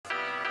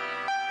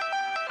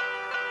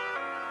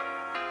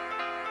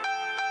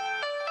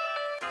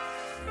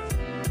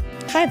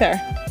Hi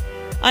there.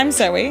 I'm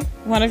Zoe,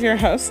 one of your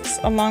hosts,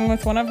 along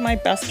with one of my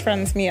best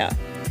friends, Mia.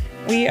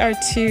 We are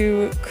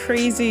two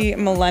crazy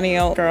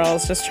millennial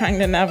girls just trying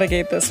to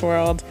navigate this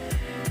world.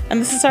 And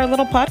this is our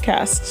little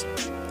podcast,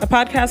 a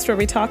podcast where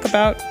we talk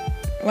about,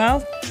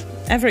 well,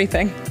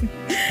 everything.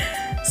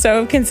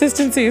 So if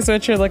consistency is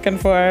what you're looking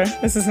for,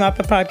 this is not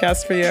the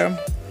podcast for you.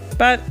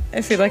 But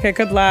if you'd like a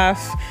good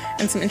laugh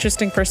and some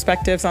interesting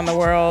perspectives on the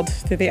world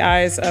through the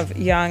eyes of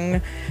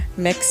young,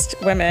 mixed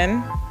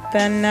women,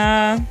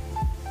 then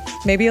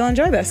maybe you'll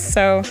enjoy this.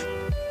 So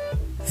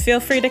feel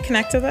free to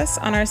connect with us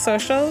on our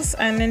socials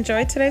and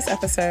enjoy today's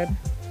episode. And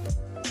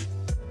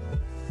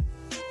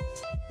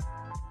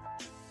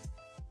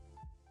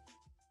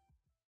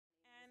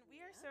we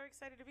are so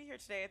excited to be here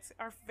today. It's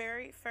our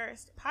very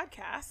first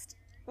podcast.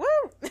 Woo!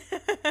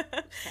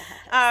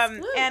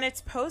 And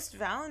it's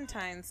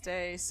post-Valentine's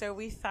Day, so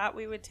we thought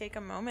we would take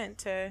a moment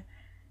to,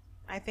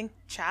 I think,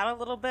 chat a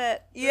little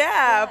bit.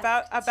 Yeah,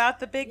 about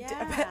the big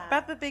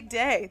about the big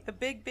day, the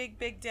big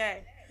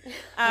day.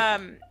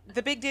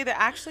 The big day that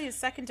actually is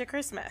second to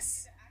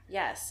Christmas.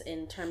 Yes,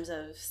 in terms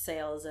of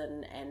sales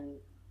and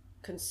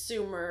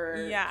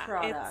consumer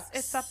products.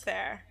 It's up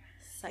there.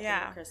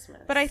 Second to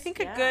Christmas. But I think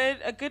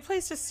a good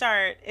place to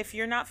start, if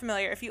you're not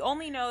familiar, if you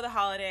only know the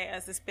holiday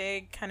as this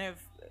big kind of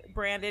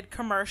branded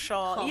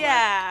commercial,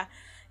 I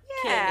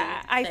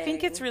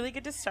think it's really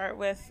good to start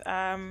with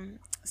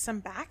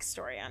some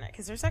backstory on it,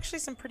 because there's actually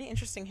some pretty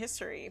interesting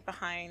history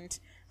behind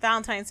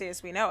Valentine's Day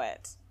as we know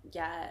it.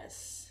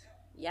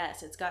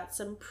 Yes, it's got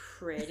some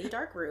pretty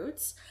dark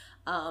roots.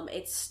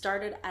 It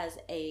started as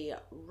a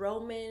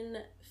Roman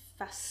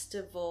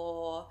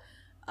festival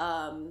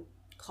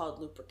called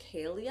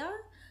Lupercalia.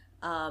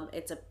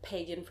 It's a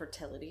pagan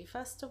fertility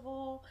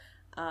festival,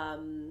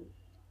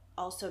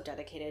 also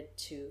dedicated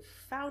to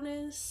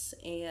Faunus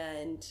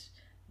and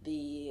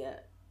the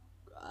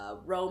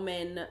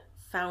Roman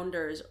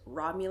founders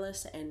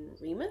Romulus and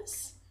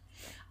Remus.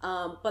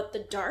 But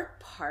the dark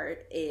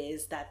part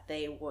is that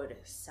they would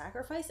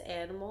sacrifice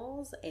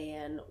animals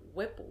and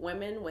whip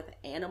women with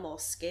animal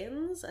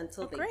skins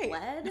until they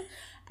bled,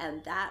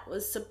 and that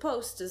was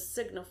supposed to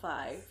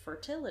signify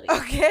fertility.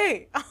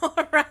 Okay,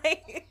 all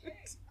right.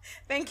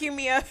 Thank you,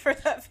 Mia, for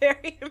that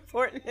very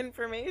important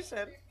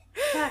information.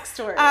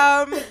 Backstory.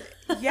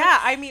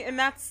 I mean, and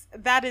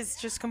that is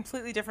just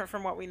completely different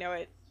from what we know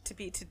it to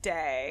be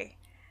today.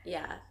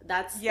 Yeah,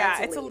 that's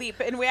it's a leap.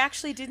 And we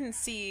actually didn't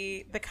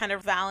see the kind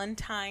of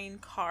Valentine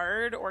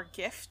card or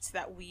gift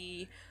that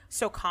we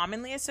so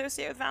commonly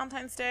associate with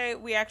Valentine's Day.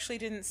 We actually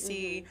didn't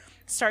see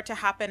start to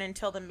happen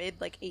until the mid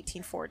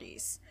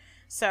 1840s.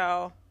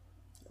 So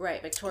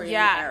Victorian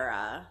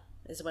era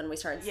is when we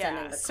started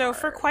sending the cards. So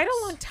for quite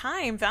a long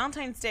time,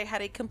 Valentine's Day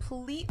had a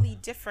completely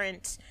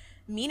different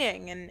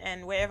meaning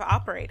and way of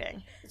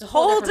operating. It's a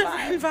whole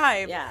different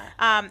vibe. Yeah.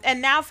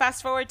 And now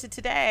fast forward to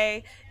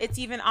today, it's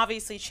even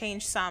obviously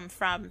changed some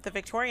from the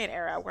Victorian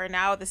era, where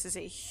now this is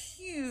a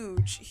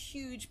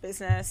huge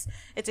business.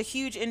 It's a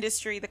huge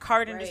industry, the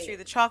card industry,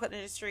 the chocolate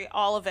industry,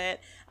 all of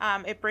it.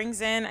 It brings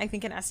in, I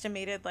think, an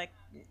estimated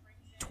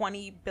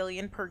 20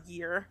 billion per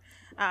year,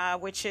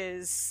 which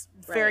is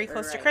very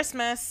close to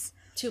Christmas.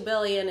 2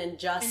 billion in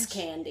just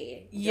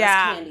candy.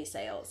 Candy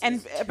sales.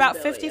 And about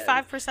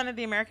 55% of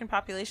the American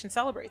population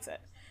celebrates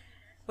it,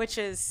 which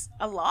is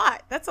a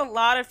lot. That's a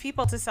lot of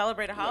people to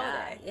celebrate a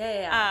holiday.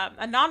 Yeah.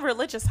 A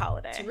non-religious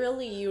holiday. It's a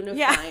really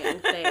unifying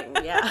thing.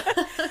 Yeah.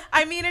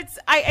 I mean,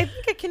 I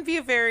think it can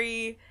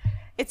be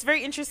it's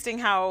very interesting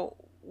how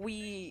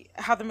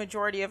the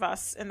majority of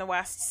us in the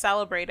West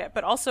celebrate it,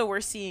 but also we're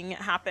seeing it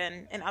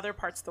happen in other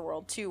parts of the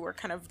world too, where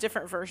kind of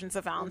different versions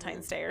of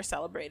Valentine's Day are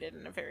celebrated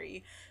in a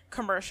very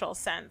commercial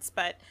sense.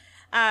 But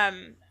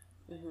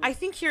I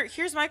think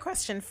here's my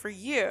question for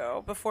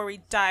you before we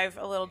dive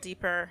a little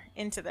deeper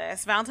into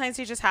this. Valentine's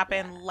Day just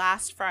happened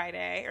last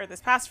Friday, or this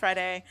past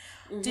Friday.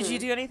 Did you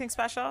do anything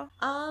special?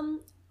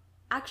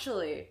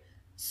 Actually,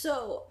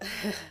 so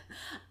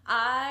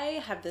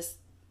I have this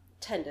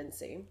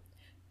tendency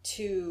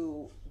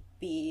to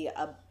be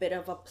a bit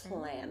of a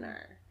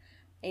planner,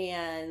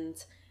 and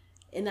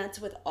that's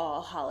with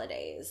all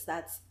holidays.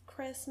 That's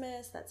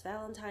Christmas, that's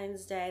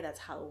Valentine's Day, that's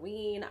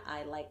Halloween.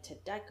 I like to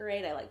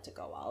decorate, I like to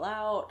go all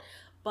out,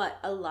 but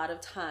a lot of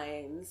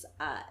times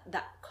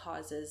that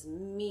causes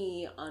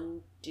me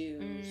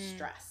undue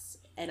stress,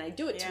 and I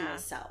do it to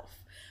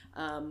myself,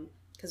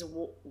 because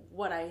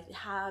what I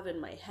have in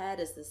my head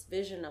is this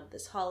vision of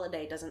this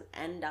holiday doesn't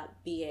end up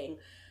being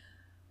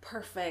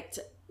perfect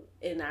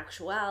in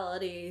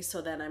actuality,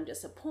 so then I'm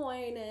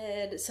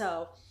disappointed.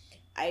 So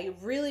I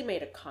really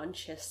made a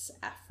conscious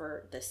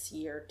effort this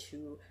year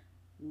to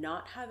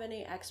not have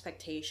any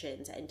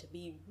expectations and to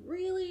be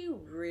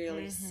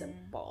really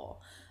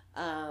simple.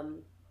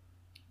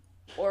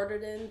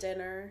 Ordered in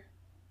dinner,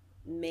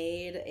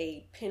 made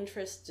a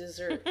Pinterest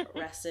dessert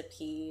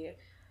recipe,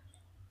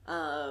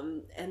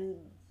 and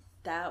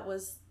that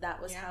was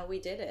how we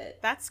did it.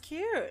 That's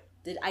cute.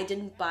 I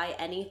didn't buy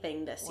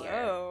anything this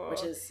year,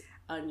 which is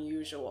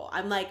unusual.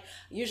 I'm like,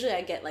 usually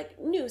I get like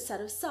new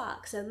set of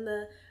socks and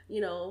the,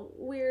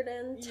 weird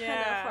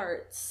antenna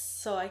hearts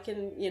so I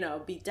can,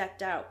 be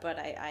decked out. But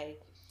I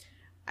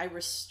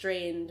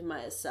restrained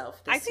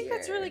myself this I think year.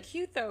 that's really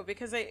cute though,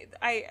 because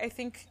I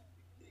think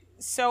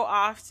so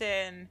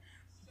often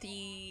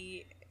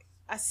the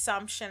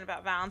assumption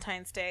about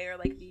Valentine's Day, or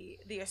like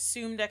the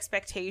assumed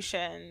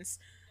expectations,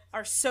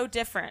 are so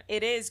different.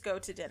 It is go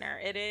to dinner.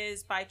 It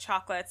is buy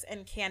chocolates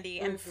and candy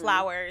and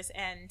flowers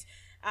and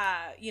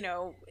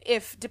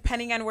if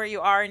depending on where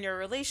you are in your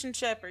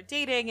relationship or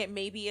dating, it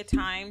may be a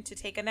time to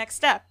take a next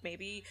step,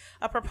 maybe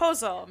a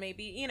proposal,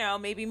 maybe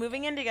maybe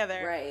moving in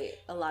together. Right.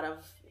 A lot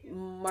of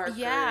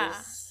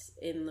markers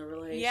in the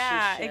relationship.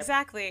 Yeah,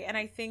 exactly. And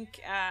I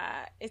think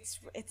it's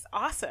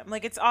awesome.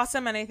 Like, it's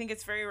awesome, and I think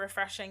it's very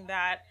refreshing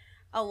that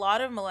a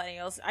lot of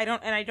millennials, I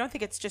don't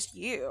think it's just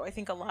you. I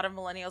think a lot of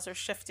millennials are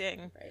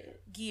shifting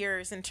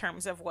gears in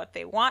terms of what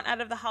they want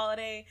out of the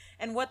holiday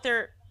and what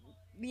they're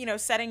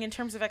setting in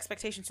terms of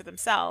expectations for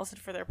themselves and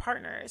for their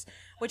partners,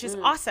 which is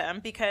awesome,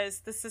 because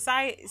the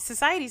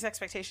society's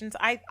expectations,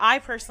 I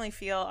personally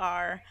feel,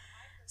 are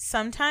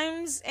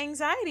sometimes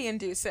anxiety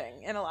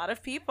inducing in a lot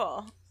of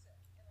people.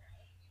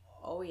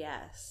 Oh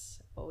yes.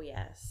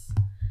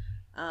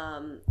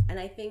 And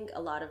I think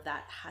a lot of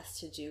that has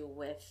to do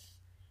with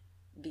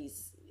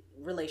these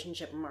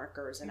relationship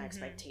markers and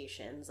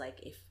expectations. Like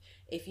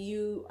if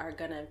you are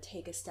gonna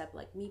take a step,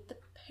 like meet the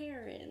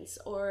parents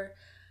or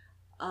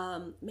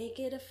make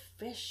it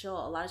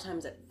official, a lot of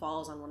times it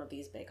falls on one of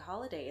these big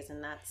holidays,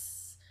 and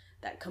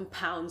that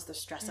compounds the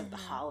stress of the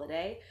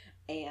holiday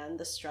and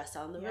the stress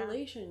on the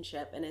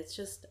relationship, and it's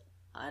just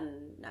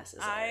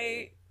unnecessary.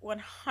 I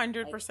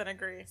 100%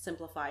 agree.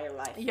 Simplify your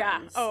life. Yeah.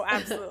 Friends. Oh,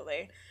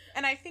 absolutely.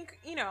 And I think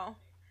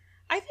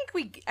I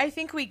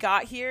think we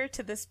got here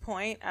to this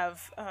point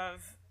of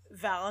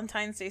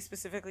Valentine's Day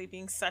specifically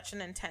being such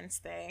an intense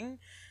thing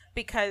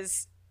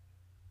because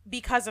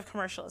of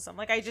commercialism.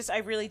 Like, I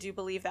really do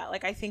believe that.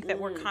 Like, I think that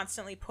we're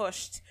constantly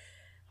pushed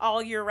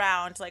all year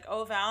round, like,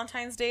 oh,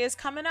 Valentine's Day is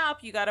coming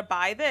up, you gotta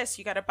buy this,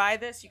 you gotta buy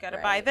this, you gotta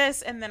buy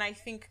this. And then I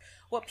think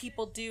what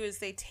people do is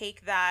they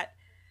take that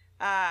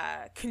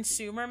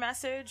consumer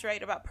message,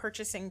 right, about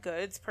purchasing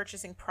goods,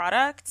 purchasing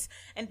products,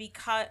 and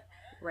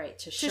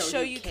to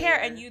show you care,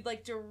 and you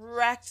like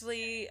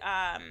directly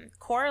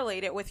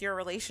correlate it with your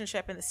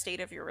relationship and the state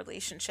of your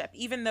relationship,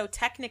 even though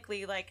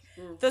technically, like,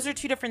 those are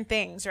two different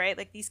things, right?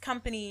 Like, these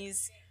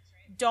companies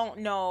don't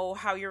know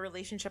how your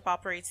relationship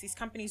operates. These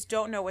companies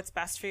don't know what's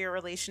best for your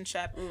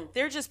relationship.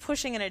 They're just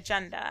pushing an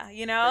agenda,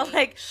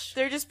 like,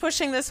 they're just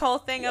pushing this whole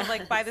thing of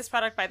like, buy this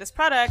product,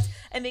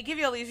 and they give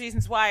you all these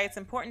reasons why it's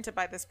important to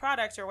buy this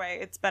product or why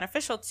it's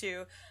beneficial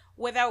to,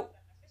 without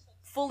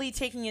fully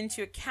taking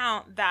into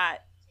account that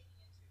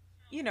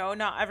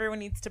not everyone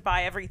needs to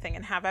buy everything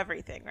and have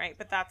everything, right?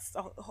 But that's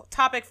a whole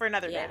topic for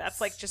another day. That's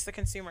like just the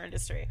consumer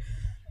industry.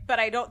 But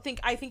I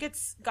think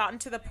it's gotten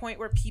to the point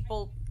where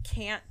people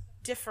can't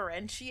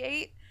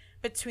differentiate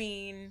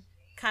between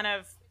kind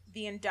of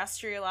the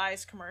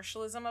industrialized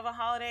commercialism of a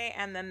holiday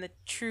and then the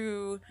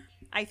true,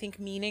 I think,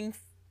 meaning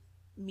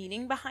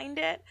behind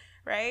it,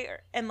 right?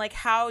 And like,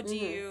 how do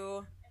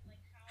you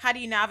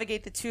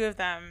navigate the two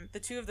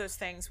of those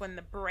things when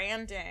the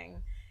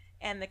branding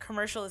and the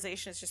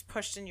commercialization is just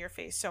pushed in your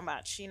face so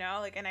much,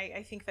 like, and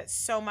I think that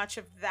so much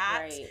of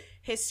that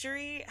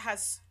history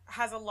has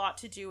a lot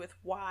to do with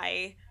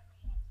why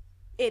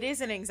it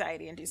is an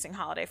anxiety-inducing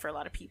holiday for a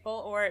lot of people,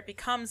 or it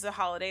becomes a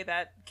holiday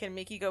that can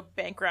make you go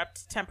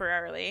bankrupt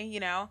temporarily,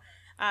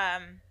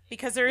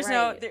 because there is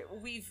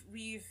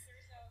we've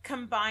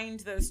combined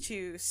those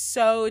two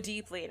so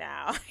deeply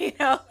now,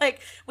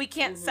 like, we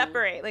can't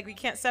separate,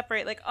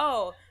 like,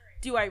 oh,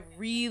 do I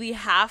really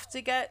have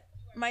to get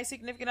my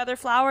significant other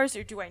flowers,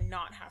 or do I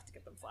not have to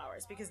get them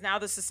flowers? Because now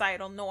the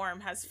societal norm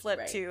has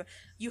flipped to,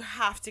 you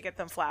have to get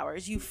them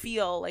flowers. You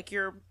feel like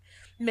you're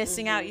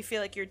missing out. You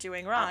feel like you're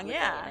doing wrong.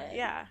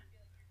 Yeah.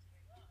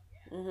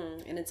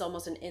 And it's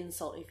almost an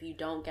insult if you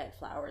don't get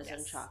flowers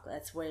and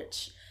chocolates,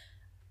 which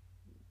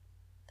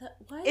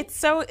what? It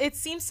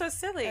seems so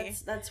silly.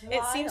 That's wild.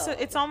 It seems so.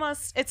 It's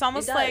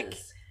almost like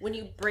when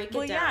you break it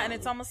down. Yeah, and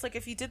it's almost like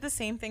if you did the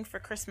same thing for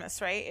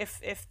Christmas, right?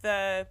 If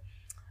the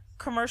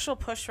commercial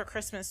push for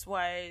Christmas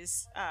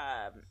was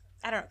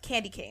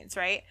candy canes,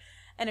 right?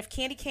 And if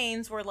candy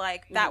canes were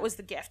like, that was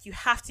the gift, you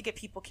have to get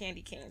people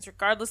candy canes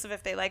regardless of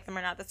if they like them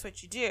or not, that's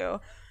what you do,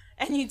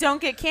 and you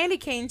don't get candy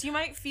canes, you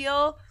might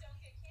feel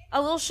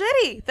a little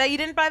shitty that you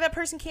didn't buy that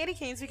person candy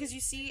canes because you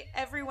see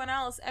everyone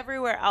else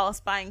everywhere else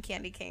buying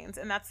candy canes,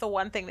 and that's the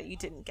one thing that you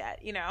didn't get.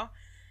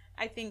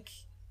 I think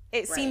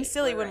it seems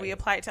silly when we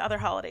apply it to other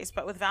holidays,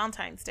 but with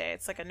Valentine's Day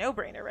it's like a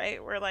no-brainer,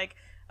 right? We're like,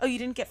 oh, you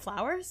didn't get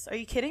flowers? Are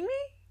you kidding me?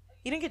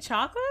 You didn't get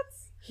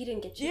chocolates? He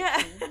didn't get you.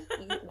 Yeah.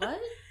 What?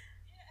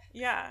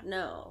 Yeah.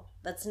 No,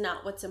 that's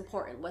not what's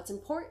important. What's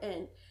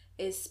important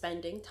is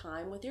spending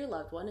time with your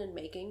loved one and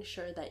making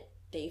sure that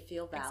they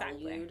feel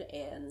valued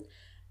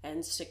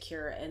and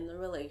secure in the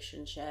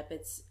relationship.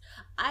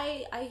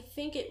 I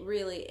think it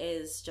really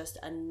is just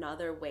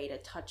another way to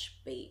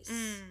touch base.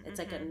 It's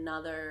like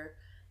another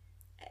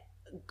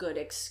good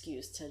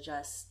excuse to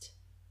just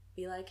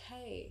be like,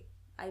 hey,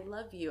 I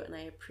love you and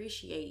I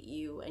appreciate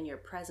you and your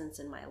presence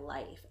in my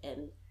life.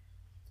 And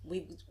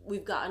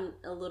we've gotten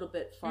a little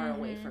bit far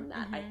away from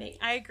that, I think.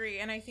 I agree.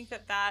 And I think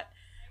that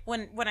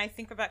when I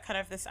think about kind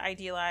of this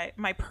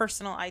my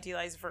personal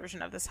idealized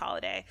version of this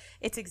holiday,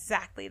 it's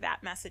exactly that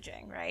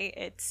messaging, right?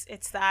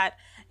 It's that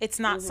it's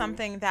not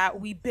something that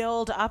we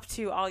build up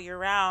to all year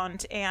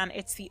round, and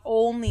it's the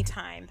only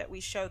time that we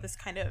show this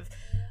kind of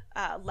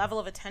level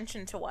of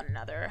attention to one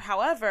another.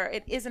 However,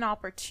 it is an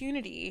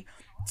opportunity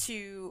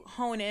to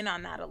hone in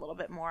on that a little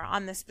bit more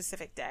on this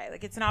specific day.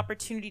 Like, it's an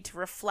opportunity to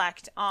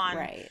reflect on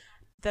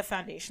the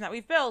foundation that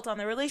we've built, on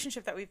the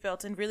relationship that we've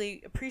built, and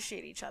really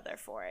appreciate each other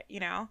for it,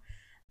 you know?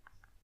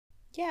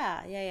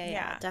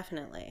 Yeah,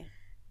 definitely.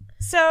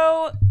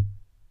 So,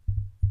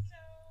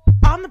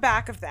 on the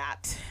back of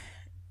that,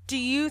 do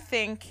you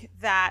think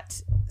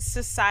that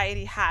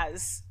society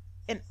has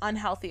an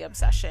unhealthy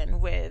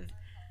obsession with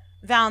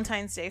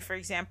Valentine's Day, for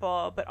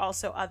example, but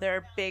also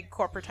other big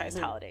corporatized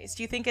holidays?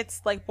 Do you think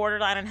it's like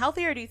borderline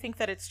unhealthy, or do you think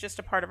that it's just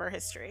a part of our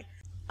history?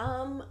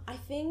 I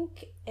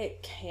think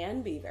it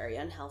can be very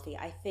unhealthy.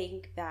 I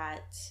think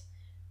that,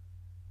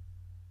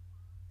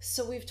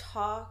 so we've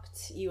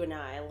talked, you and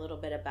I, a little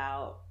bit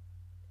about,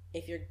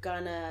 if you're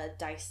gonna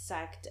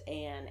dissect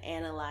and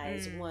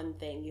analyze one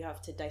thing, you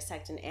have to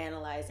dissect and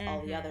analyze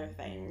all the other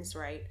things,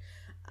 right?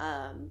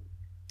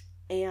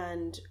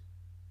 And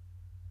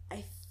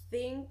I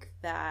think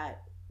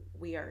that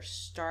we are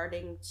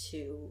starting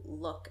to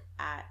look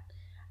at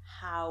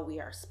how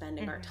we are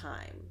spending our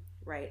time,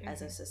 right,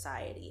 as a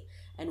society,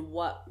 and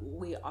what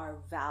we are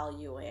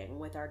valuing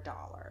with our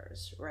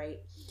dollars, right?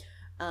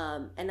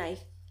 And I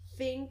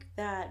think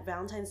that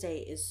Valentine's Day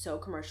is so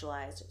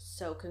commercialized,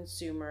 so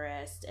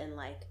consumerist, and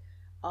like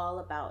all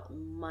about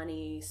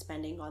money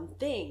spending on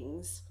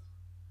things.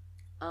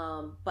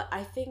 But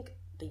I think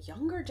the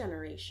younger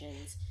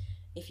generations,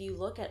 if you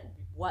look at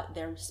what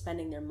they're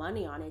spending their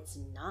money on, it's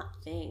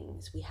not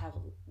things.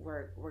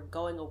 We're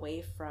going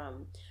away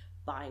from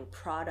buying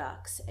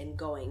products and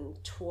going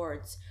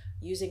towards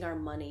using our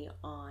money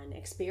on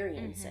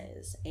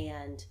experiences.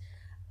 And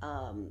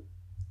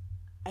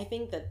I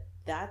think that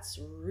that's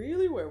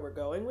really where we're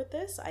going with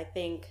this. I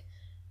think,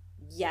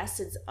 yes,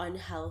 it's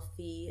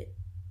unhealthy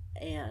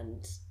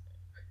and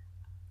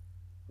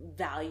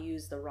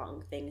values the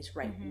wrong things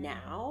right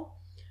now.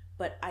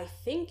 But I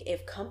think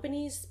if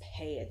companies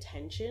pay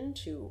attention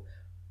to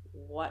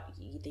what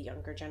the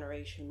younger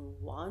generation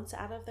wants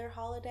out of their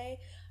holiday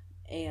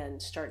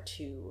and start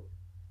to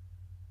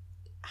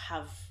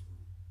have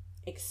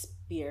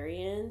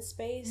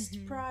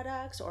experience-based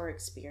products or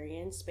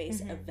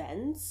experience-based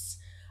events,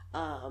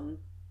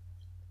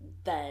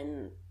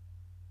 then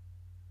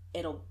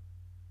it'll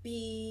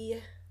be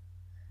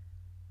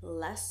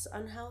less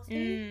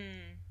unhealthy.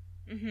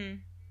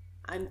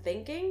 I'm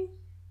thinking.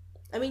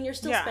 I mean, you're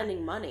still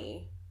spending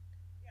money.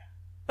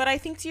 But I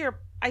think to your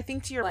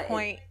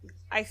point,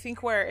 I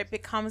think where it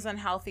becomes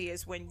unhealthy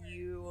is when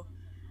you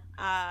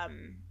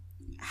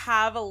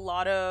have a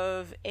lot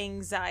of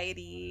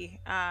anxiety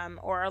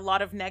or a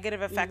lot of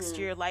negative effects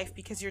to your life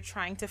because you're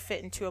trying to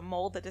fit into a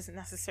mold that doesn't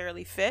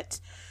necessarily fit.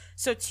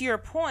 So to your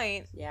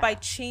point, by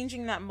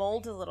changing that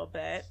mold a little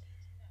bit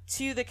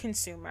to the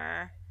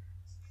consumer,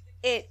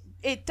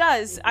 it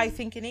does, I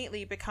think,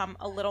 innately become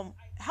a little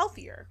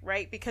healthier,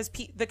 right? Because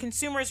the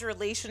consumer's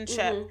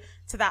relationship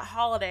to that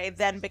holiday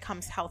then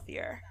becomes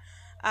healthier.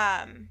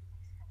 And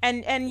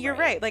you're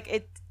right.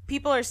 Like,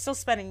 people are still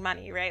spending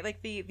money, right?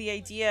 Like the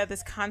idea,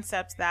 this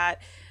concept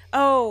that,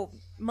 oh,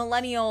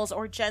 millennials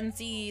or Gen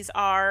Zs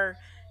are,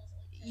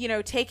 you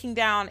know, taking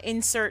down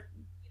insert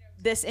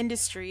this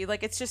industry.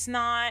 Like, it's just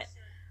not,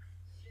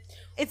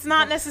 it's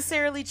not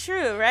necessarily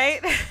true,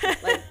 right?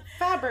 Like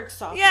fabric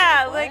software.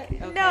 Yeah,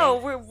 like,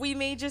 no, we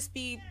may just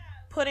be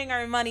putting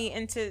our money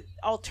into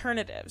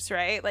alternatives,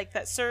 right? Like,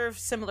 that serve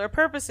similar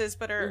purposes,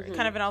 but are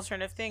kind of an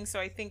alternative thing.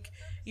 So I think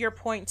your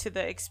point to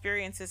the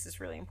experiences is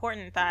really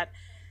important, that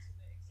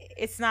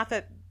it's not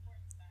that,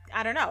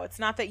 I don't know, it's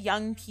not that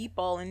young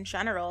people in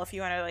general, if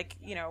you want to, like,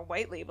 you know,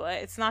 white label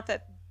it, it's not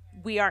that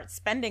we aren't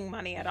spending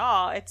money at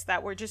all. It's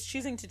that we're just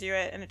choosing to do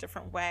it in a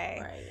different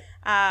way. Right.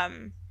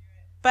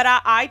 But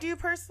I do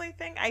personally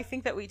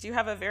think that we do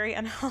have a very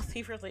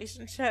unhealthy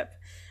relationship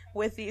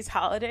with these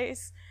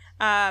holidays.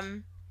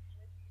 But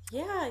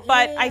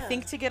I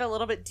think, to get a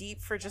little bit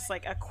deep for just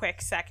like a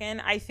quick second,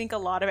 I think a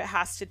lot of it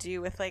has to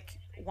do with like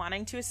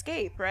wanting to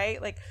escape,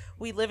 right? Like,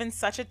 we live in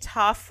such a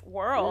tough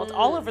world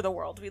all over the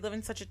world. We live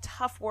in such a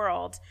tough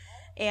world.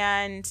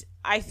 And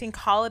I think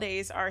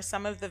holidays are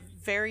some of the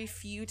very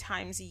few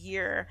times a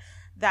year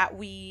that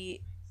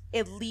we,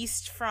 at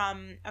least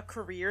from a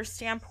career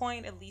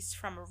standpoint, at least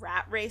from a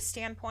rat race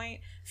standpoint,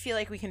 feel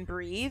like we can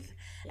breathe.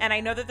 Yeah. And I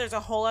know that there's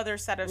a whole other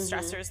set of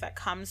stressors that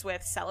comes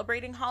with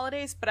celebrating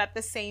holidays, but at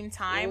the same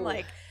time,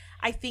 like,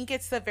 I think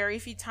it's the very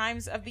few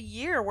times of the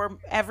year where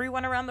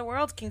everyone around the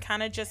world can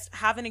kind of just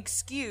have an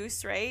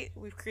excuse, right?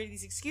 We've created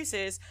these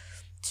excuses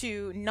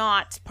to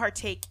not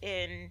partake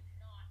in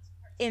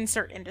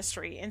insert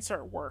industry,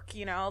 insert work,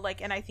 you know,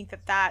 like, and I think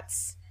that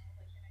that's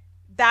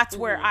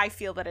where I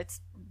feel that it's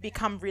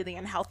become really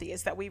unhealthy,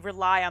 is that we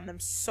rely on them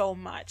so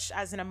much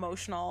as an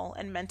emotional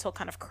and mental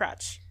kind of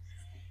crutch.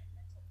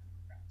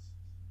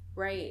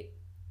 Right.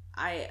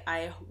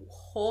 I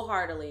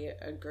wholeheartedly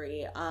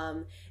agree.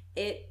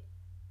 It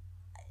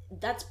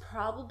That's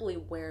probably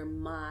where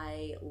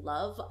my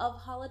love of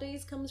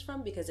holidays comes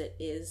from, because it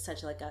is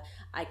such like a,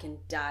 I can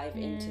dive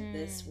into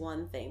this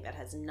one thing that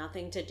has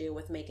nothing to do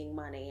with making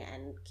money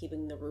and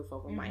keeping the roof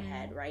over my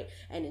head, right?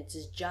 And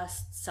it's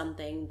just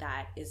something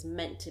that is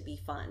meant to be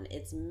fun.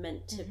 It's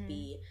meant to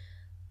be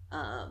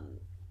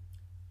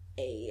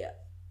a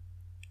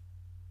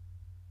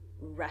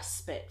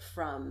respite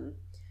from,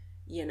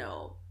 you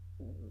know,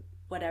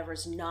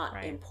 whatever's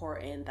not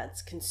important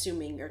that's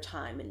consuming your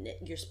time, and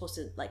you're supposed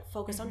to like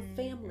focus on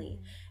family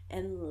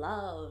and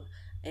love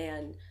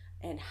and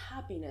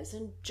happiness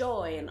and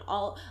joy, and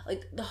all,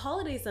 like, the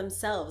holidays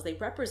themselves, they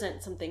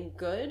represent something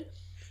good,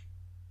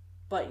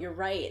 but you're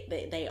right,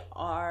 they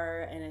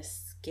are an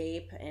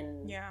escape,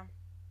 and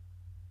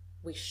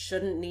we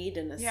shouldn't need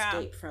an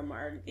escape from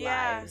our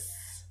lives.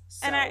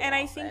 So and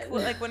I think,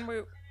 like, when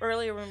we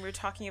were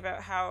talking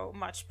about how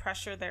much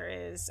pressure there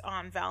is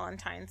on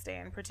Valentine's Day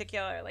in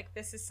particular, like,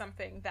 this is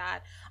something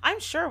that I'm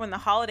sure when the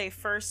holiday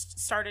first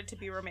started to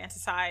be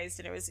romanticized,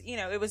 and it was, you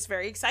know, it was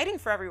very exciting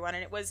for everyone,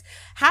 and it was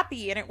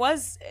happy, and it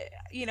was,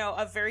 you know,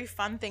 a very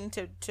fun thing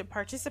to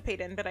participate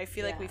in. But I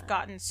feel like we've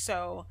gotten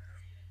so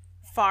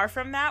far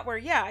from that,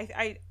 where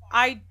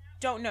I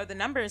don't know the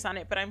numbers on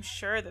it, but I'm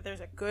sure that there's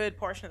a good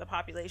portion of the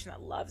population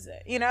that loves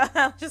it, you know,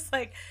 just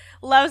like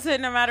loves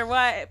it no matter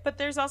what. But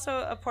there's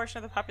also a portion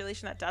of the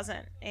population that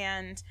doesn't.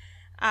 And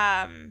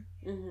I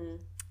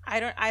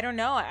don't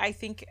know. I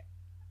think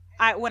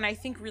when I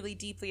think really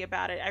deeply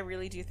about it, I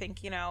really do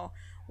think, you know,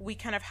 we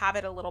kind of have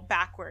it a little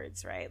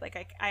backwards, right?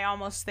 Like I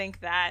almost think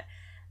that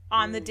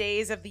on the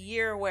days of the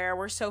year where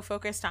we're so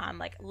focused on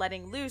like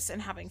letting loose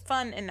and having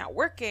fun and not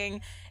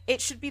working,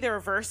 it should be the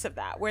reverse of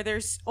that, where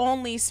there's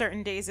only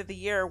certain days of the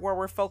year where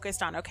we're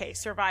focused on, okay,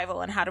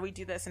 survival, and how do we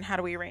do this and how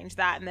do we arrange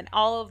that, and then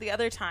all of the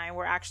other time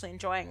we're actually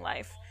enjoying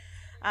life.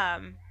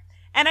 And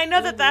I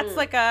know that that's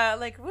like a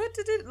like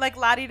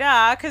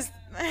la-di-da, because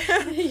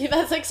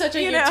that's like such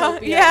a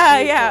utopia.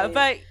 Yeah,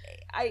 but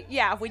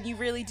when you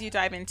really do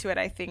dive into it,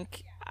 I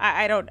think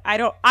I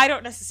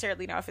don't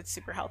necessarily know if it's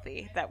super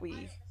healthy that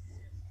we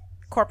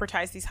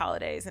corporatize these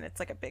holidays and it's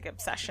like a big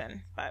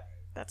obsession, but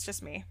that's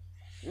just me.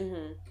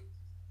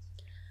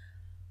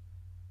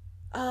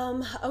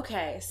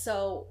 Okay,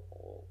 so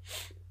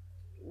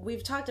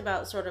we've talked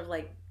about sort of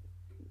like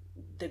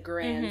the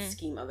grand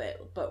scheme of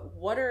it, but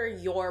what are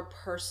your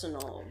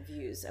personal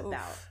views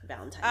about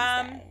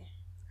Valentine's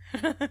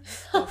Day?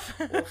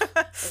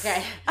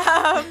 Okay.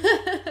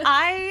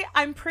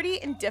 I'm pretty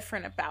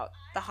indifferent about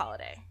the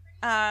holiday.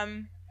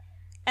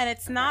 And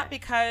it's not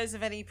because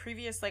of any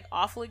previous like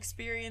awful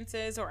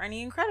experiences or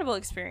any incredible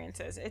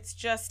experiences. It's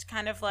just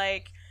kind of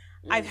like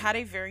I've had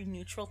a very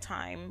neutral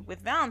time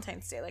with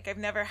Valentine's Day. Like, I've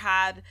never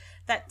had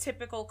that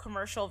typical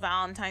commercial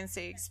Valentine's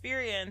Day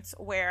experience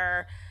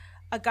where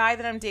a guy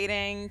that I'm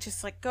dating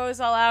just like goes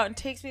all out and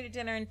takes me to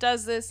dinner and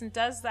does this and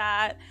does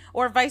that,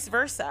 or vice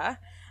versa.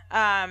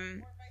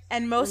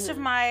 And most of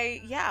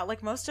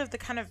most of the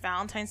kind of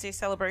Valentine's Day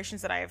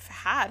celebrations that I've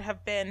had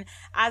have been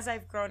as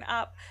I've grown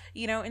up.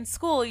 You know, in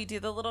school, you do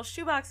the little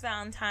shoebox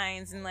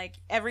Valentines, and like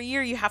every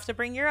year you have to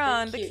bring your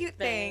own, the cute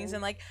things.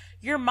 And like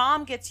your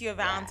mom gets you a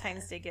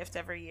Valentine's Day gift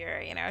every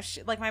year. You know,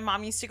 like my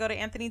mom used to go to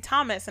Anthony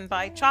Thomas and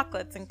buy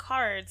chocolates and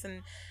cards.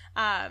 And,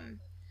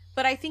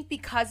 but I think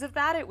because of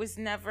that, it was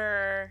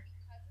never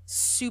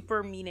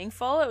super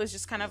meaningful. It was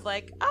just kind of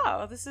like,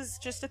 oh, this is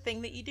just a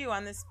thing that you do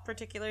on this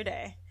particular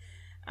day.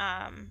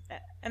 And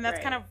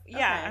that's kind of,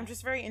 I'm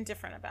just very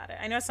indifferent about it.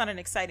 I know it's not an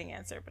exciting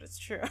answer, but it's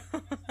true.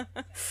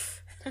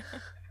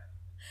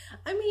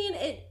 I mean,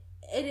 it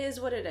is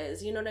what it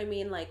is. You know what I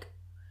mean? Like,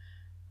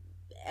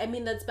 I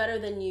mean, that's better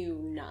than you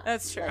not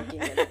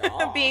liking it at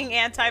all. Being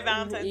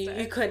anti-Valentine's Day.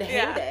 You could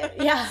hate it.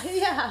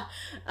 Yeah.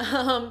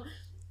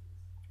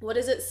 What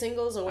is it?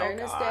 Singles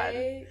Awareness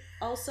Day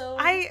also?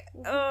 I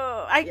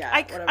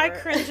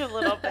cringe a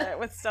little bit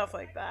with stuff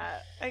like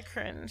that. I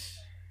cringe.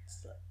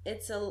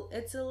 It's a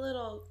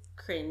little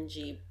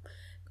cringy,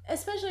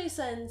 especially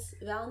since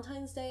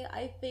Valentine's Day,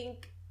 I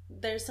think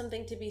there's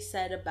something to be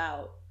said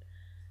about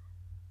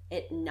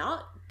it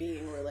not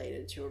being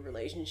related to a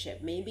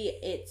relationship. Maybe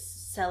it's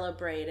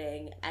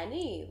celebrating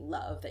any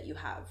love that you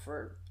have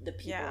for the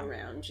people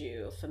around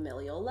you,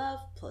 familial love,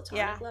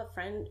 platonic love,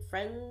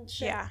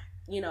 friendship,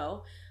 you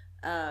know.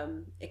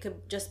 It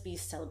could just be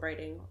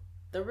celebrating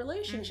the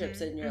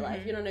relationships in your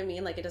life, you know what I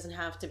mean? Like, it doesn't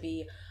have to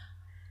be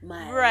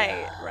my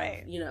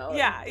love, you know,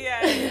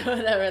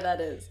 whatever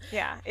that is.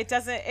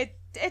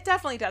 It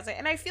definitely doesn't.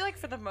 And I feel like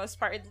for the most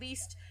part, at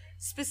least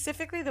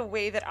specifically the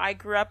way that I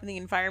grew up and the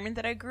environment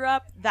that I grew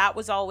up, that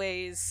was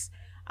always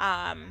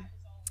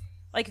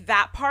like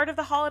that part of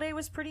the holiday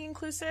was pretty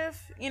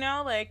inclusive, you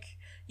know, like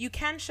you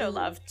can show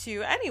love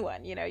to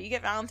anyone. You know, you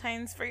get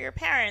Valentine's for your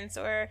parents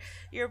or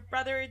your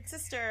brother and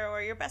sister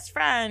or your best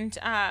friend.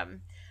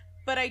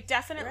 But I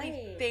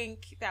definitely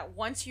think that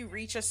once you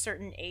reach a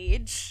certain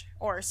age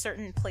or a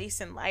certain place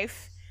in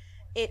life,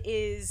 it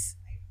is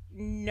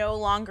no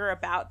longer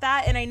about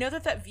that. And I know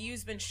that that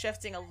view's been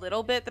shifting a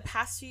little bit the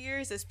past few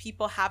years as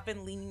people have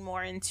been leaning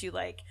more into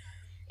like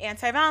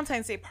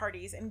anti-Valentine's Day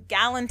parties and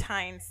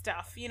Galentine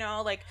stuff, you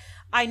know, like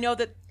I know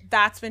that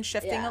that's been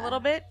shifting a little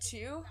bit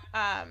too.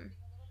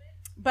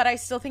 But I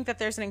still think that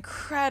there's an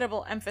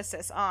incredible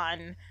emphasis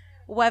on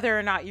whether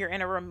or not you're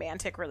in a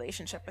romantic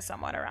relationship with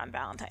someone around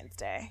Valentine's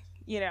Day.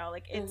 You know,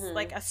 like it's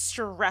like a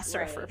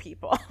stressor for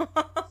people.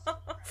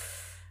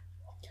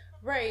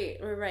 Right.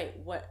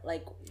 What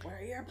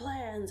are your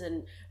plans?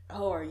 And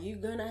are you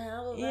gonna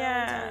have a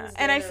Valentine's Day?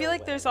 And I feel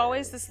like there's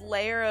always this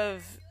layer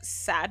of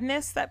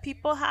sadness that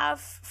people have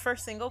for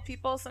single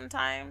people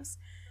sometimes.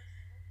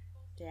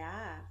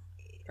 Yeah.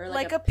 Or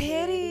like a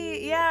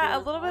pity. Yeah, a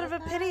little bit of a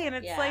pity. And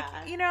it's like,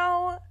 you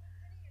know,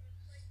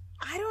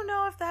 I don't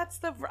know if that's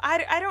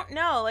I don't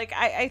know. Like,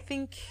 I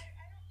think...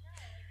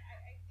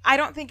 I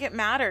don't think it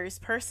matters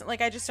personally.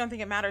 Like, I just don't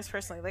think it matters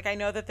personally. Like, I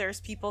know that there's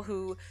people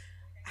who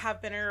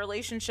have been in a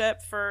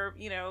relationship for,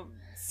 you know,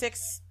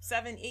 6,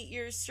 7, 8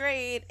 years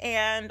straight,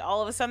 and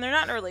all of a sudden they're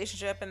not in a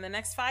relationship, and the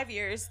next 5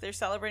 years they're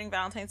celebrating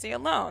Valentine's Day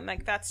alone.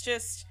 Like, that's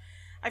just,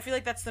 I feel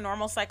like that's the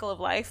normal cycle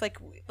of life.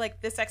 Like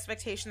this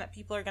expectation that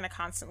people are going to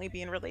constantly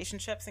be in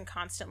relationships and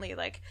constantly,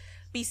 like,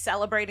 be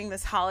celebrating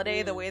this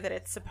holiday the way that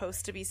it's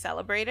supposed to be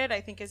celebrated,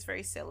 I think is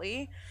very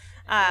silly.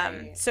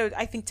 So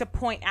I think to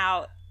point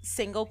out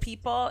single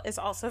people is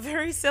also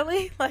very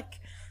silly. Like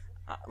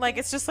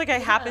it's just like I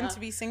happen to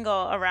be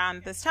single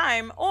around this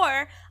time,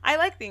 or I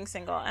like being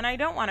single and I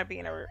don't want to be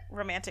in a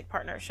romantic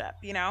partnership,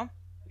 you know?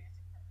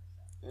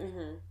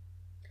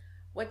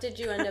 What did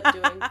you end up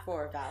doing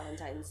for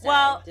Valentine's Day?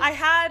 Well, I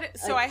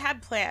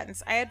had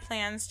plans. I had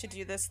plans to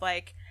do this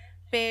like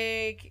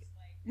big,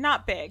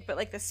 not big, but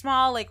like the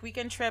small like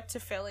weekend trip to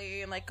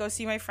Philly and like go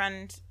see my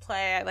friend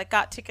play. I like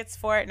got tickets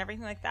for it and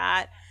everything like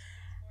that.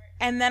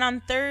 And then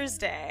on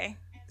Thursday,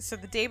 so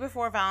the day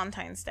before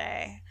Valentine's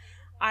Day,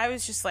 I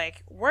was just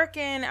like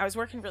working. I was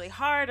working really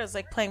hard. I was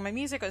like playing my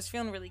music. I was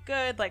feeling really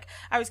good. Like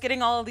I was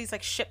getting all of these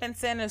like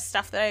shipments in of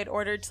stuff that I had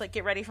ordered to like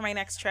get ready for my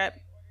next trip.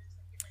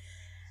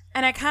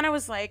 And I kind of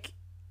was like,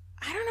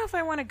 I don't know if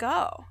I want to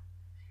go.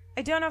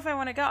 I don't know if I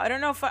want to go. I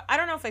don't know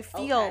if I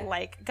feel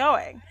like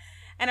going.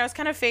 And I was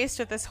kind of faced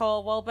with this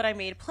whole, well, but I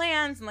made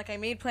plans, and like I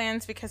made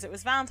plans because it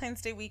was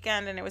Valentine's Day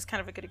weekend and it was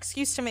kind of a good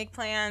excuse to make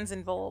plans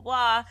and blah, blah,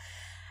 blah.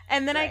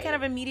 And then I kind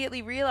of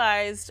immediately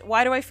realized,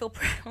 why do I feel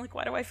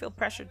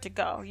pressured to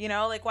go? You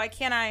know, like why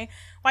can't I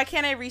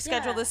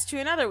reschedule this to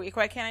another week?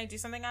 Why can't I do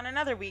something on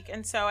another week?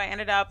 And so I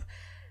ended up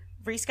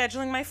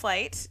rescheduling my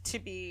flight to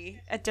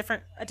be a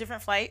different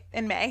flight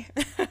in May,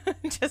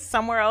 just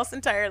somewhere else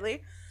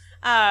entirely.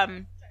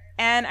 And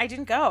I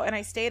didn't go, and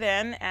I stayed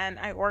in, and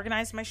I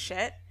organized my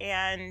shit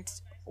and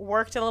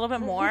worked a little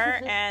bit more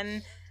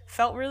and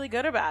felt really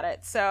good about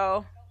it.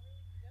 So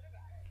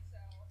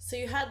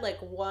you had like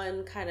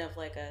one kind of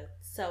like a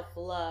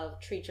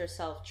self-love, treat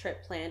yourself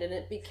trip planned, and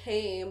it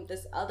became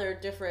this other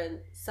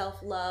different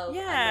self-love.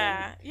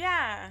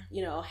 Yeah.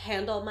 You know,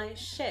 handle my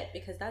shit,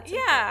 because that's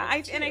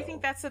and I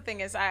think that's the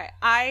thing is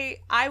I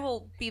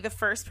will be the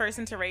first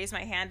person to raise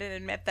my hand and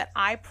admit that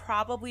I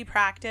probably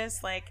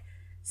practice like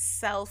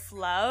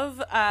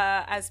self-love,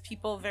 as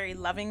people very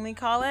lovingly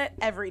call it,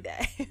 every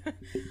day.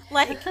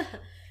 Like,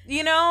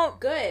 you know,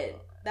 good.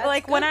 That's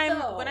like good, when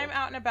I'm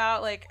out and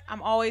about, like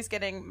I'm always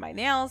getting my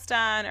nails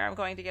done, or I'm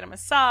going to get a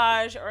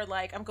massage, or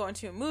like I'm going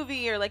to a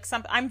movie, or like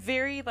something. I'm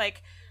very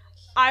like,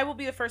 I will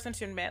be the first one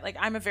to admit, like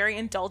I'm a very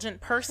indulgent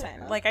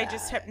person. Like I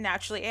just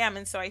naturally am.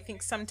 And so I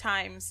think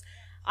sometimes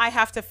I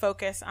have to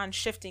focus on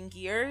shifting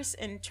gears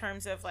in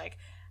terms of like,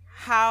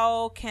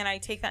 how can I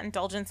take that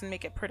indulgence and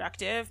make it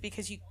productive?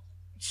 Because you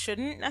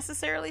shouldn't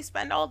necessarily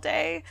spend all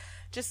day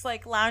just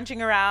like lounging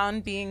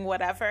around being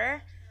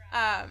whatever.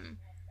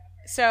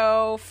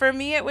 So for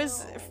me it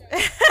was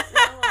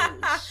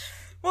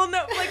well,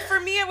 no, like for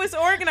me it was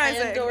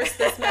organizing. I endorse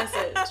this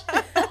message.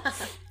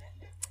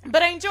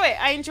 But I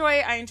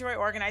enjoy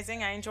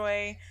organizing. I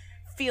enjoy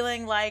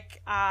feeling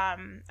like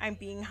I'm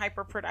being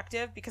hyper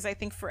productive, because I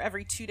think for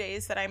every 2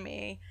 days that I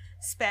may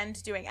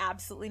spend doing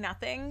absolutely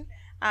nothing,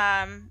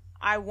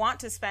 I want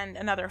to spend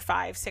another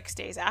 5-6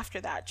 days after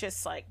that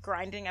just like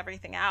grinding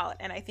everything out.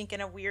 And I think in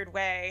a weird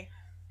way,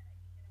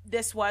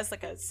 this was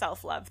like a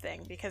self-love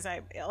thing, because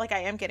I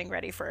am getting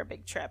ready for a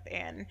big trip,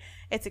 and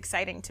it's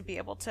exciting to be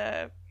able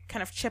to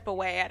kind of chip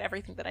away at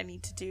everything that I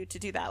need to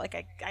do that.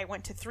 Like I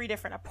went to 3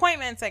 different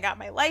appointments. I got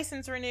my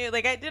license renewed.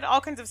 Like I did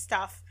all kinds of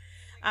stuff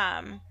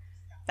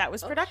that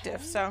was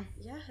productive. So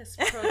yes,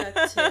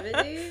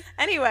 productivity.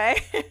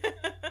 Anyway,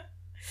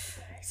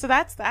 so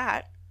that's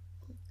that.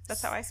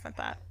 That's how I spent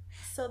that.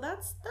 So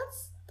that's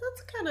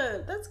kind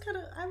of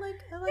I like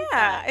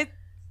that.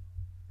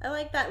 I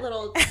like that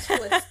little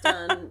twist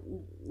on,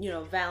 you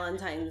know,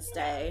 Valentine's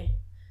Day.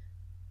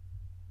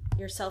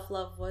 Your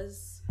self-love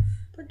was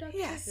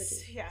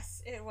productivity.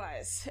 Yes, it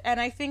was. And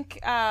I think,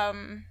 I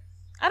don't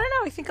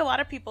know, I think a lot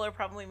of people are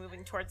probably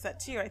moving towards that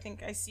too. I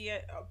think I see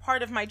it, a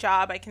part of my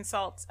job, I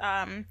consult,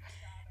 and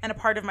a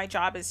part of my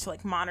job is to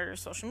like monitor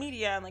social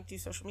media and like do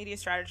social media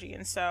strategy.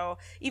 And so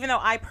even though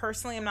I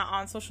personally am not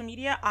on social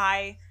media,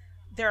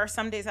 there are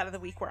some days out of the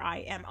week where I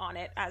am on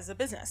it as a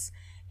business.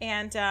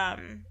 And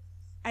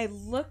I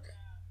look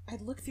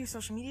through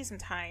social media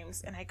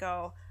sometimes and I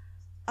go,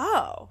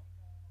 oh,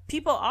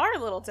 people are a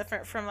little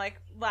different from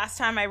like last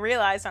time I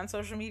realized on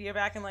social media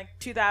back in like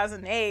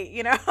 2008,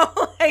 you know,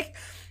 like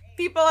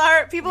people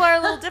are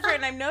a little different.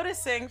 And I'm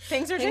noticing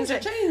things are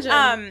changing.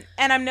 And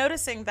I'm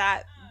noticing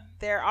that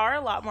there are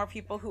a lot more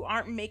people who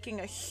aren't making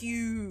a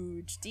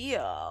huge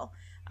deal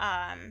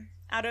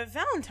out of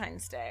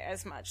Valentine's Day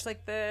as much.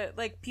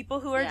 Like people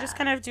who are just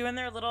kind of doing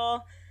their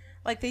little,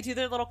 like they do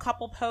their little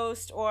couple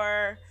post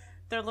or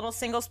their little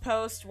singles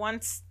post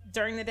once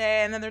during the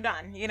day and then they're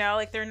done, you know,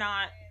 like they're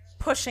not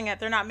pushing it,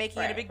 they're not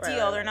making it a big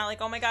deal. They're not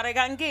like, oh my god, I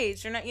got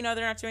engaged. They're not, you know,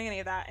 they're not doing any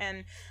of that.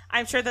 And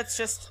I'm sure that's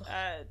just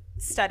a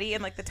study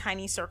in like the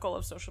tiny circle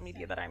of social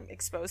media that I'm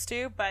exposed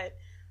to, but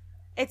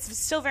it's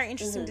still very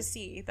interesting to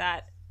see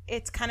that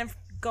it's kind of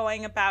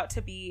going about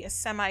to be a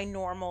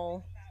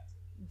semi-normal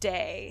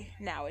day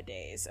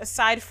nowadays,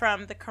 aside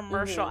from the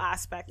commercial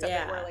aspect of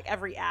it where like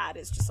every ad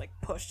is just like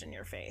pushed in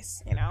your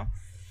face, you know.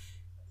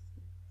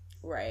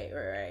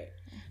 Right.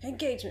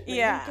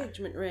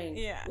 Engagement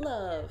ring,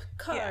 love,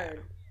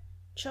 card,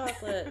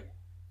 chocolate.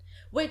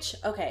 Which,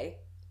 okay,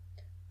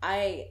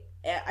 I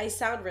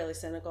sound really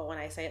cynical when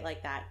I say it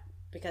like that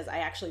because I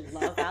actually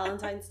love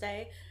Valentine's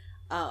Day.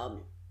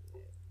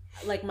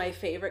 Like my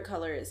favorite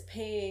color is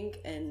pink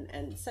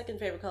and second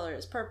favorite color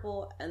is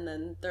purple and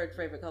then third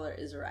favorite color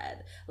is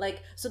red.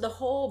 Like, so the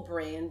whole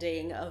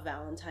branding of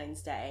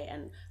Valentine's Day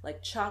and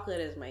like chocolate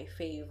is my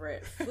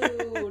favorite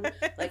food.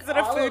 Like, is it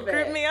a food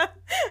group, Mia?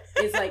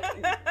 Is like,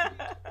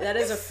 that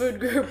is a food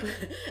group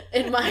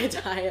in my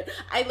diet.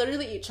 I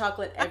literally eat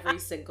chocolate every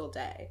single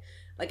day.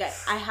 Like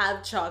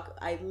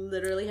I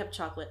literally have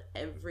chocolate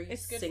every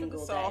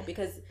single day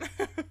because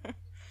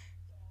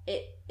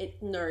it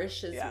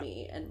nourishes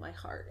me and my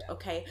heart.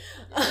 Okay.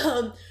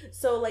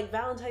 So like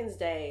Valentine's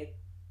Day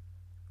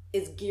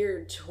is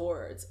geared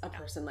towards a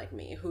person like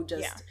me who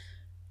just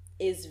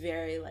is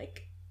very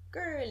like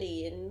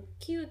girly and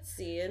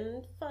cutesy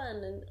and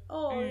fun and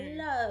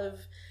love.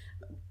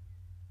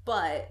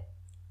 But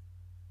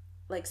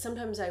like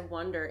sometimes I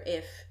wonder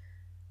if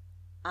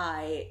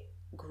I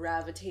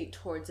gravitate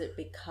towards it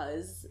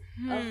because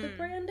of the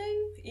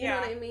branding. You know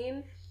what I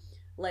mean?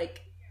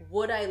 Like,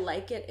 would I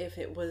like it if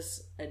it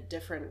was a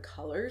different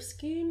color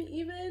scheme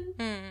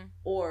even?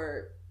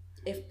 Or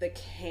if the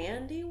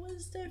candy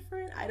was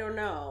different? I don't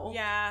know.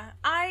 Yeah.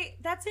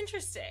 That's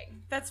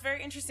interesting. That's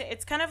very interesting.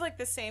 It's kind of like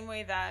the same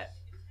way that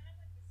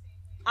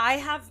I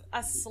have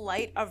a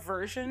slight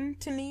aversion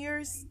to New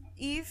Year's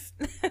Eve.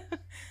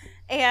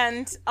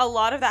 And a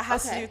lot of that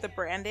has to do with the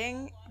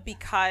branding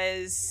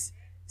because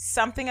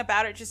something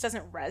about it just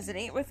doesn't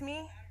resonate with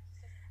me.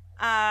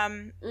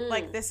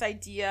 Like this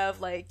idea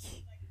of like,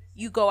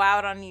 you go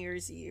out on New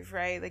Year's Eve,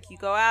 right? Like you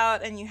go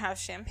out and you have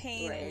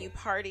champagne and you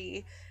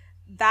party.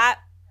 That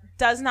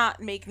does not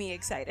make me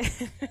excited.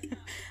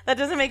 That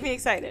doesn't make me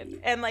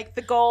excited. And like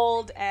the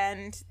gold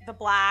and the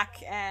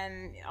black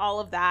and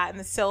all of that and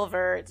the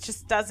silver, it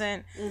just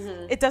doesn't,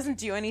 it doesn't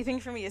do anything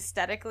for me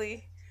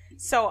aesthetically.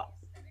 So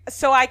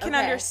I can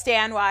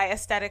understand why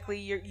aesthetically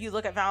you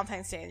look at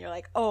Valentine's Day and you're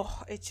like,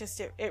 oh, it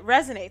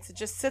resonates. It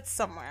just sits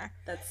somewhere.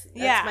 That's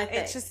my thing.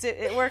 It's just,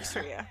 it works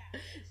for you.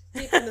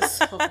 Deep in the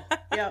soul.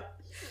 Yep.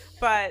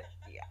 But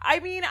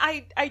I mean,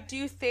 I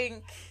do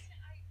think,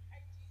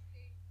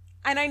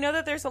 and I know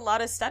that there's a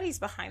lot of studies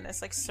behind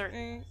this, like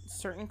certain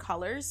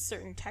colors,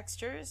 certain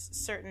textures,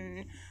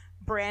 certain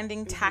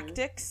branding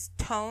tactics,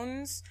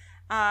 tones,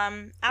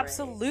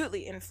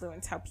 absolutely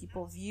influence how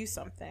people view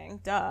something.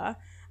 Duh.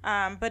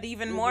 But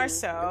even more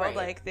so,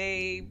 like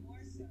they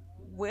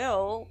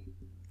will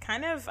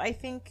kind of, I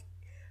think,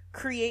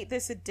 create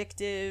this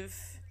addictive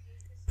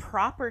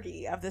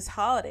property of this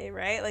holiday,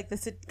 right? Like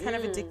this kind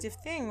of addictive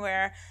thing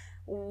where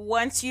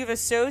once you've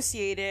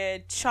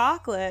associated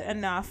chocolate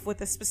enough with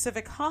a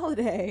specific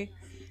holiday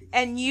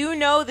and you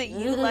know that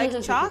you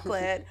like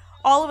chocolate,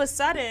 all of a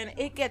sudden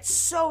it gets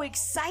so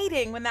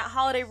exciting when that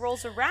holiday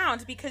rolls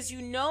around because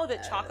you know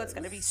that chocolate's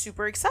going to be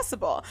super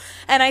accessible.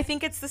 And I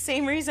think it's the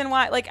same reason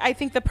why, like, I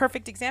think the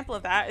perfect example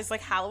of that is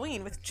like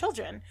Halloween with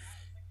children.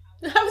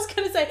 I was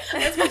going to say,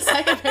 that's my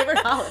second favorite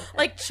holiday.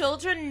 Like,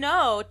 children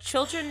know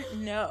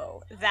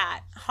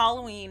that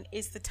Halloween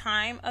is the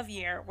time of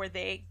year where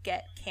they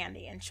get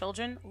candy, and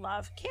children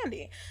love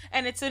candy.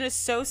 And it's an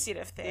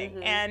associative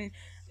thing. And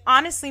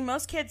honestly,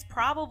 most kids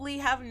probably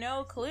have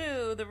no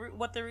clue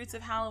what the roots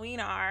of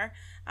Halloween are.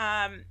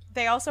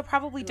 They also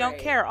probably don't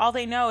care. All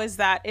they know is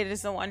that it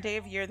is the one day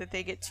of year that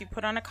they get to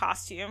put on a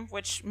costume,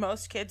 which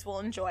most kids will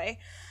enjoy,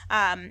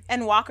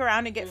 and walk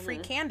around and get free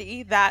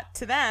candy that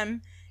to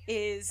them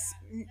is,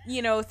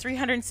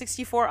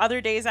 364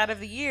 other days out of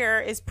the year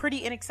is pretty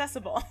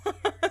inaccessible.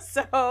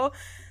 So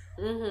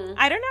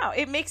I don't know.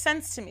 It makes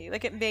sense to me.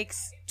 Like, it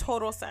makes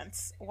total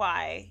sense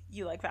why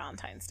you like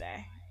Valentine's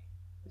Day.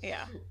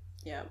 Yeah.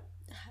 Yeah.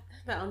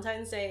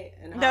 Valentine's Day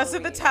and Halloween. Those are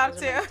the top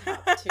two.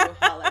 Top two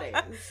holidays.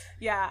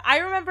 Yeah. I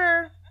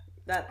remember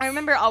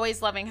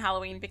always loving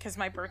Halloween because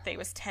my birthday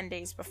was 10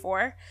 days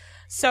before.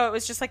 So it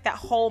was just like that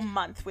whole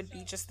month would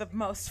be just the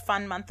most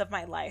fun month of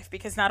my life,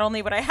 because not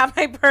only would I have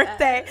my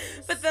birthday,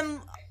 but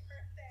then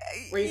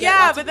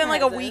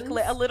like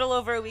a little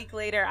over a week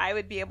later, I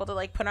would be able to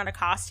like put on a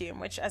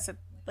costume, which as a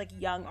like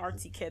young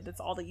artsy kid,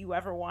 that's all that you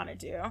ever want to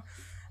do.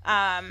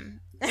 And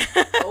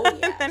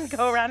then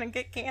go around and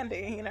get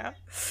candy, you know?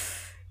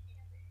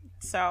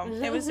 So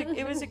it was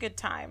a good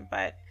time,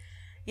 but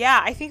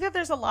yeah, I think that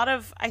there's a lot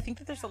of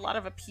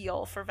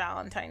appeal for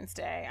Valentine's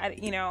Day,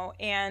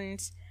 and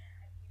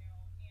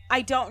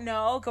I don't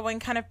know, going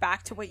kind of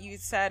back to what you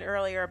said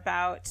earlier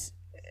about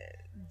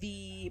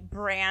the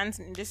brands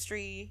and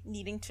industry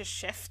needing to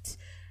shift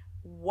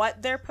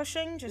what they're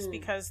pushing just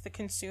because the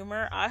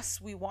consumer,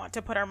 we want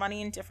to put our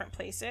money in different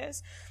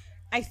places.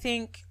 I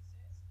think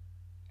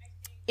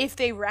if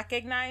they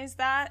recognize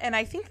that, and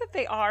I think that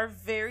they are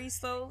very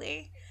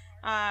slowly,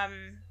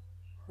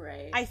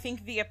 right. I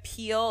think the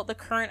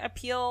current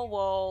appeal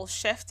will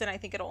shift, and I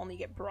think it'll only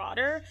get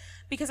broader,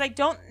 because I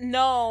don't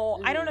know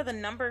the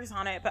numbers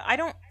on it, but I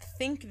don't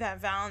think that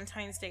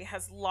Valentine's Day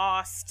has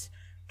lost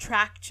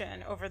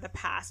traction over the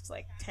past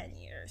like 10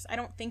 years. I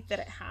don't think that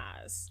it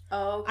has.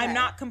 Okay. I'm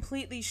not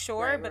completely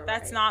sure, but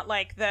that's not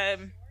like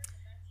the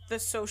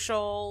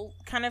social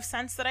kind of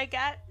sense that I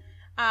get.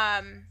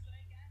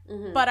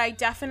 But I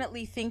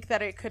definitely think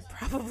that it could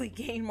probably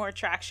gain more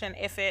traction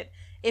if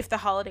the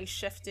holiday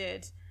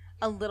shifted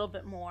a little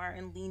bit more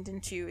and leaned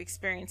into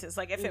experiences.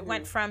 Like if it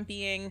went from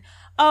being,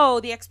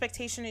 the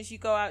expectation is you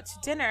go out to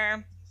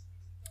dinner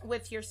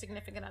with your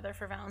significant other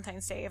for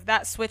Valentine's Day, if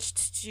that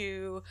switched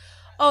to,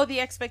 the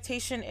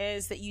expectation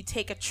is that you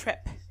take a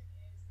trip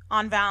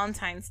on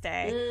Valentine's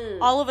Day,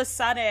 all of a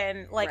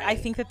sudden, like, right. I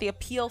think that the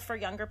appeal for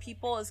younger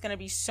people is going to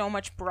be so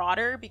much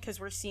broader, because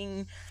we're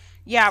seing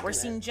Gen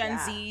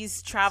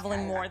Zs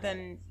traveling more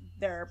than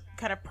their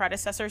kind of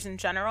predecessors in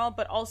general,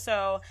 but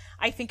also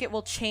I think it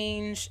will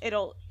change.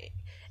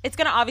 It's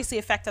going to obviously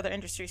affect other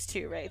industries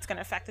too, right? It's going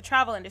to affect the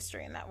travel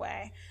industry in that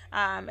way.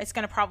 It's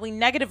going to probably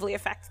negatively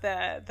affect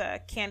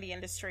the candy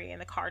industry and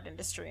the card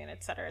industry and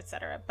et cetera, et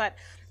cetera. But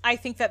I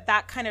think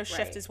that kind of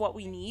shift is what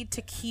we need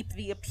to keep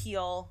the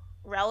appeal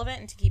relevant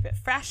and to keep it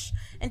fresh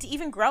and to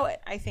even grow it,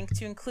 I think,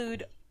 to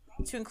include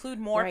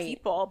more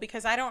people,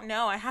 because I don't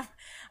know,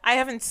 I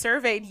haven't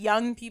surveyed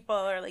young people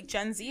or like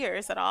Gen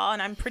Zers at all,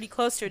 and I'm pretty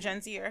close to a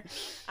Gen Zer.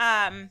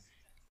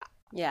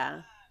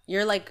 Yeah.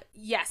 You're like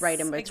right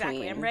in between.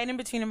 Exactly. I'm right in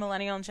between a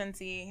millennial and Gen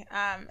Z.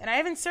 And I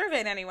haven't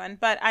surveyed anyone,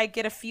 but I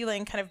get a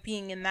feeling, kind of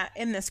being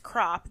in this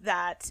crop,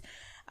 that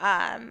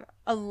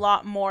a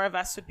lot more of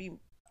us would be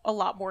a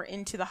lot more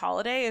into the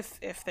holiday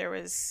if there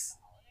was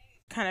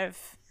kind of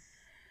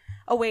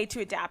a way to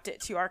adapt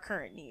it to our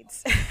current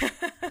needs.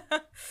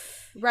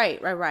 Right.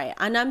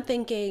 And I'm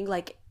thinking,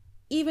 like,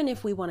 even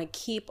if we want to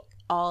keep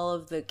all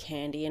of the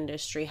candy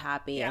industry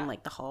happy and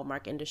like the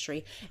Hallmark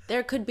industry,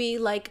 there could be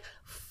like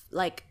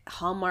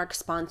Hallmark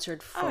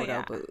sponsored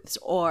photo booths,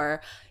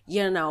 or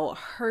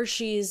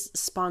Hershey's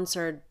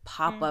sponsored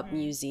pop-up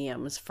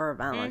museums for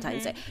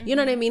Valentine's Day. You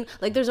know what I mean?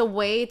 Like, there's a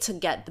way to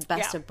get the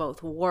best of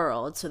both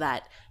worlds so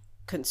that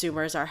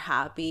consumers are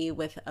happy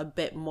with a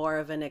bit more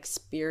of an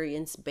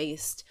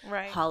experience-based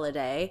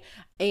holiday,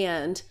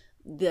 and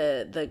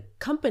the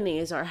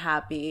companies are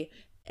happy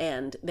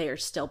and they are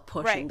still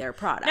pushing their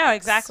products. No,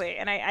 exactly.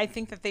 And I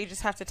think that they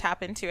just have to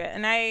tap into it.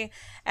 And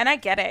I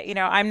get it.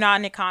 I'm not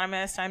an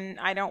economist.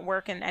 I don't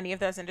work in any of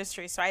those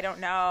industries, so I don't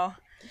know.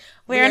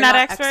 We're not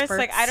experts.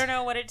 Like, I don't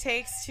know what it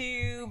takes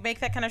to make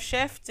that kind of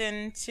shift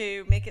and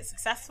to make it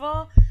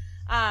successful.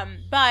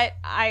 But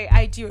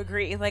I do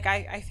agree. Like,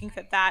 I think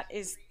that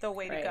is the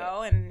way to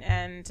go.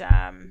 And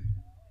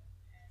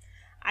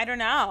I don't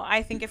know.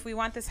 I think if we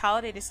want this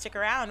holiday to stick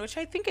around, which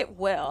I think it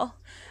will,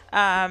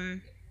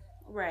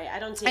 I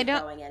don't see it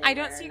going anywhere. I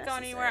don't see it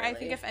going anywhere. I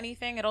think if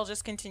anything, it'll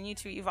just continue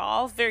to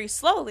evolve very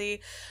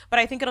slowly, but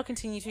I think it'll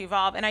continue to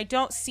evolve. And I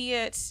don't see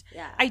it.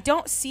 Yeah. I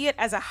don't see it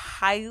as a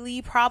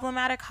highly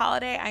problematic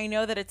holiday. I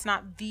know that it's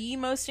not the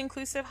most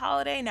inclusive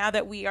holiday now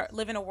that we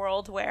live in a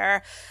world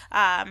where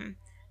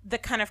the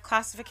kind of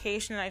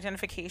classification and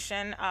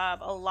identification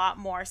of a lot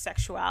more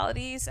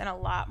sexualities and a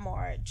lot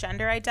more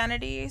gender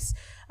identities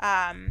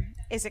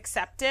is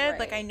accepted.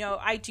 Like,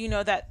 I do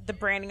know that the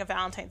branding of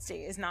Valentine's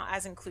Day is not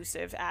as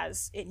inclusive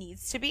as it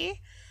needs to be.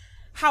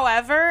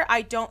 However,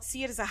 I don't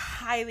see it as a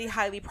highly,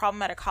 highly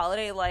problematic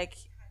holiday like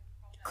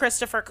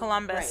Christopher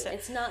Columbus. Right.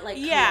 It's not like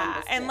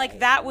Columbus and Day. Like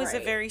that was a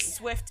very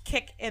swift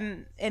kick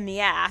in the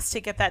ass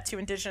to get that to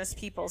Indigenous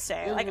Peoples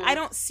Day. Like, I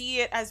don't see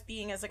it as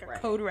being as like a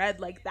code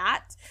red like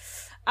that.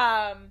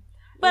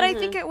 But I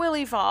think it will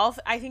evolve.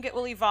 I think it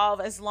will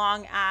evolve as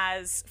long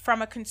as,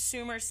 from a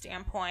consumer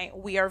standpoint,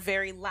 we are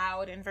very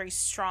loud and very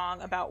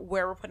strong about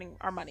where we're putting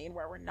our money and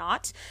where we're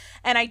not.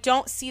 And I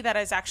don't see that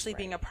as actually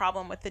being a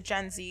problem with the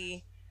Gen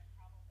Z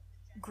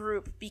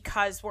group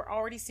because we're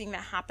already seeing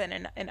that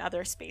happen in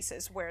other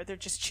spaces where they're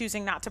just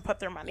choosing not to put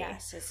their money.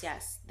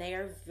 Yes. They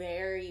are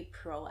very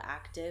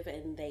proactive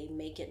and they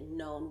make it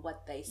known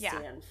what they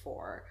stand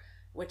for,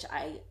 which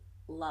I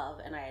love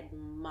and I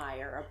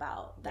admire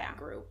about that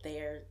group.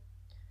 They're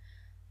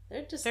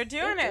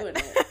doing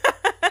it.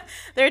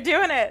 They're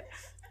doing it.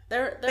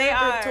 They're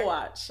good to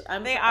watch.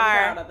 I'm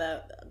proud of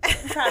them.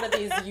 I'm proud of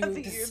these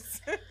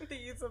youths. The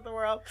youths of the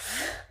world.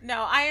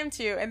 No, I am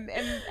too. And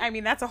I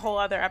mean, that's a whole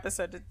other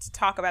episode to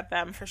talk about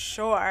them for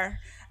sure.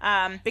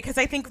 Because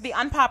I think the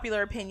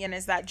unpopular opinion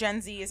is that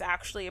Gen Z is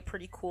actually a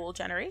pretty cool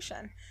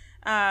generation.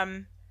 I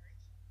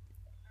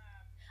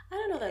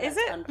don't know that. Is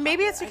that's it? unpopular.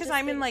 Maybe it's because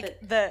I'm in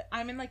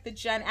the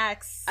Gen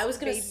X. I was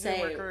gonna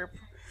say group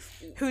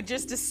who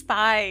just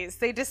despise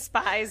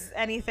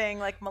anything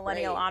like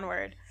millennial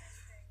onward.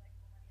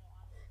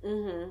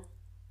 Mm-hmm.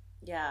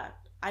 Yeah.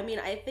 I mean,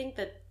 I think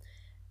that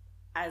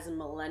as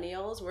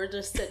millennials, we're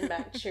just sitting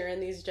back cheering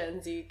these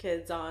Gen Z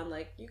kids on.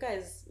 Like, you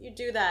guys, you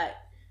do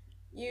that.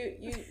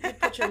 You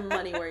put your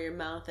money where your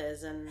mouth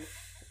is and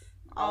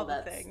all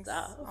that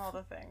stuff. All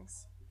the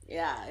things.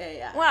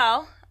 Yeah.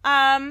 Well,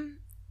 I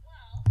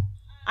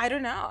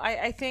don't know.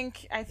 I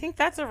think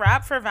that's a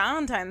wrap for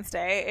Valentine's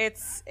Day.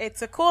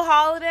 It's a cool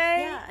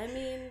holiday. Yeah, I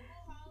mean,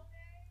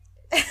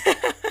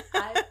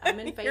 I'm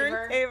in favor.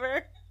 You're in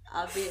favor.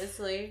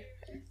 Obviously,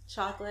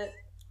 chocolate,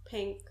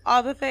 pink,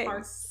 all the things,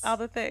 hearts. all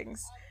the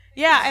things.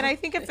 Yeah, and I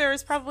think if there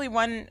was probably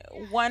one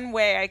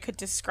way I could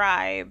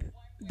describe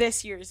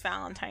this year's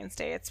Valentine's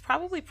Day, it's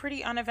probably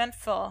pretty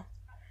uneventful.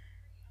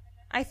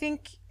 I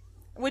think,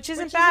 which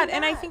isn't bad,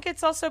 and I think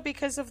it's also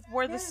because of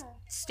where the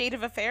state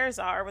of affairs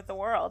are with the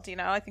world. You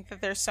know, I think that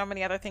there's so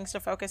many other things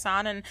to focus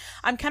on, and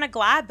I'm kind of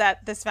glad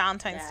that this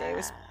Valentine's Day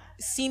was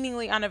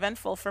seemingly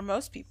uneventful for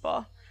most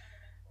people.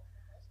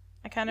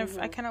 I kind of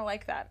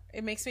like that.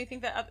 It makes me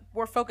think that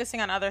we're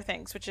focusing on other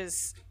things, which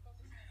is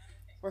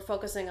we're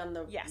focusing on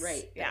the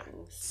right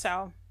things.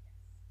 So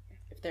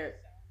if they're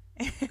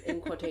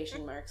in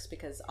quotation marks,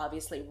 because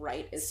obviously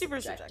right is super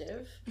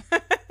subjective.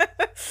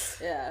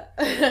 Yeah,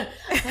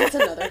 that's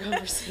another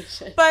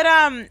conversation. But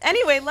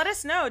anyway, let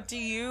us know. Do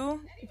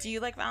you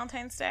like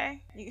Valentine's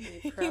Day?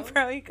 You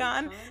pro, you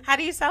con? How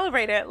do you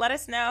celebrate it? Let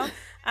us know.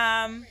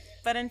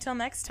 But until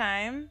next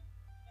time,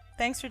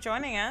 thanks for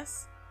joining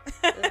us.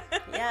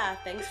 Yeah,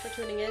 thanks for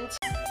tuning in